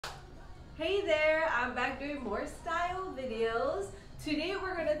Hey there, I'm back doing more style videos. Today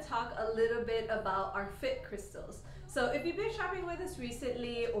we're going to talk a little bit about our fit crystals. So if you've been shopping with us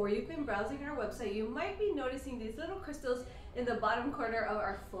recently or you've been browsing our website, you might be noticing these little crystals in the bottom corner of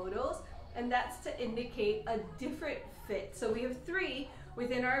our photos, and that's to indicate a different fit. So we have three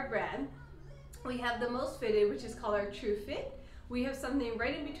within our brand. We have the most fitted, which is called our true fit. We have something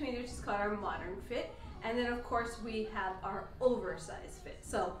right in between, which is called our modern fit. And then of course we have our oversized fit.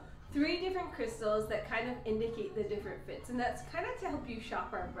 So three different crystals that kind of indicate the different fits, and that's kind of to help you shop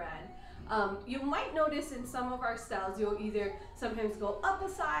our brand. You might notice in some of our styles you'll either sometimes go up a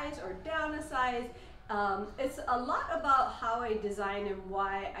size or down a size. It's a lot about how I design and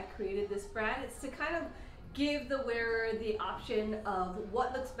why I created this brand. It's to kind of give the wearer the option of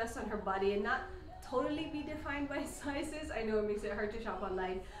what looks best on her body and not totally be defined by sizes. I know it makes it hard to shop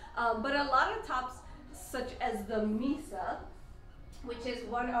online, but a lot of tops such as the Misa, which is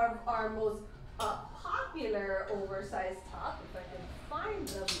one of our most popular oversized top. If I can find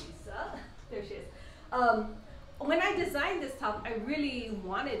the Misa, there she is. When I designed this top, I really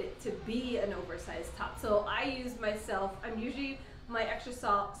wanted it to be an oversized top. So I use myself, I'm usually my extra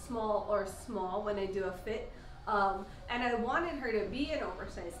small or small when I do a fit. And I wanted her to be an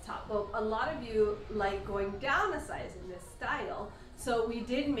oversized top. But a lot of you like going down a size in this style. So we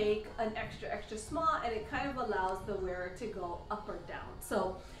did make an extra small, and it kind of allows the wearer to go up or down.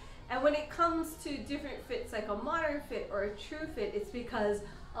 So, and when it comes to different fits like a modern fit or a true fit, it's because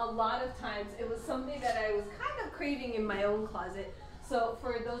a lot of times it was something that I was kind of craving in my own closet. So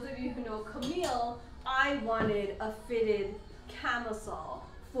for those of you who know Camille, I wanted a fitted camisole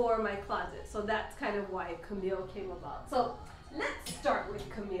for my closet. So that's kind of why Camille came about. So let's start with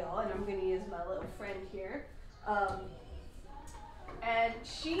Camille, and I'm gonna use my little friend here. And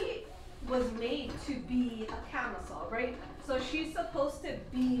she was made to be a camisole, right? So she's supposed to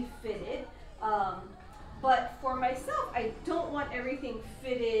be fitted. But for myself, I don't want everything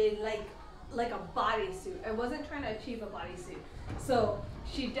fitted like a bodysuit. I wasn't trying to achieve a bodysuit. So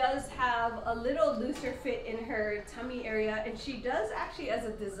she does have a little looser fit in her tummy area, and she does actually, as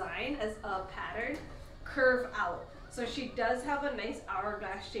a design, as a pattern, curve out. So she does have a nice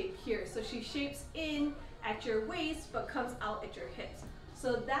hourglass shape here. So she shapes in at your waist but comes out at your hips.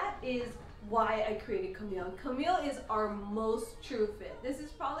 So that is why I created Camille. Camille is our most true fit. This is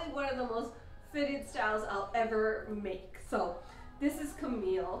probably one of the most fitted styles I'll ever make. So this is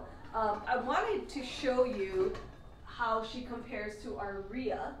Camille. I wanted to show you how she compares to our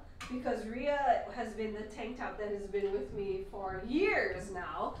Rhea, because Rhea has been the tank top that has been with me for years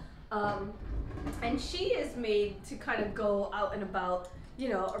now. And she is made to kind of go out and about, you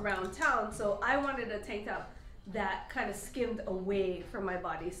know, around town. So I wanted a tank top that kind of skimmed away from my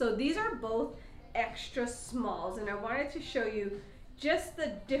body. So these are both extra smalls, and I wanted to show you just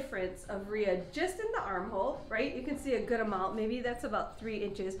the difference of Rhea just in the armhole, right? You can see a good amount, maybe that's about 3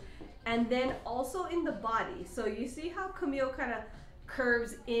 inches. And then also in the body. So you see how Camille kind of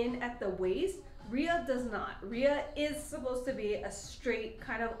curves in at the waist? Rhea does not. Rhea is supposed to be a straight,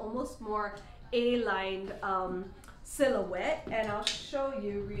 kind of almost more A-lined silhouette, and I'll show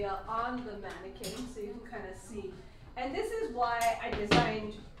you Rhea on the mannequin so you can kind of see. And this is why I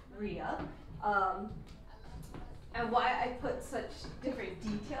designed Rhea, and why I put such different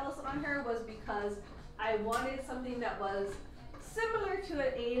details on her was because I wanted something that was similar to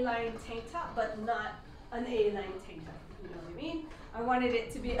an A-line tank top, but not an A-line tank top, you know what I mean? I wanted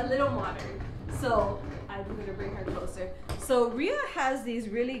it to be a little modern, so I'm gonna bring her closer. So Rhea has these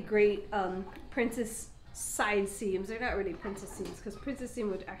really great princess side seams. They're not really princess seams, because princess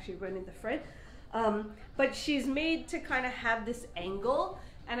seam would actually run in the front. But she's made to kind of have this angle,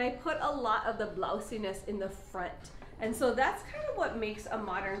 and I put a lot of the blousiness in the front. And so that's kind of what makes a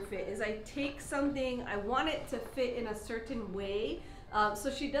modern fit, is I take something, I want it to fit in a certain way. So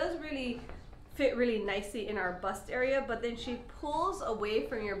she does really fit really nicely in our bust area, but then she pulls away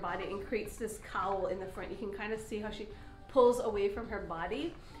from your body and creates this cowl in the front. You can kind of see how she pulls away from her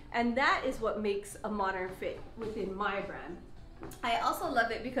body. And that is what makes a modern fit within my brand. I also love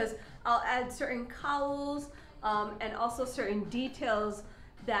it because I'll add certain cowls and also certain details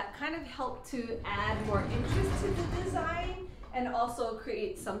that kind of help to add more interest to the design, and also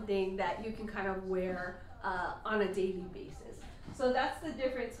create something that you can kind of wear on a daily basis. So that's the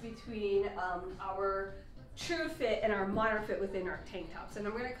difference between our true fit and our modern fit within our tank tops. And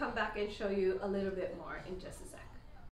I'm going to come back and show you a little bit more in just a sec.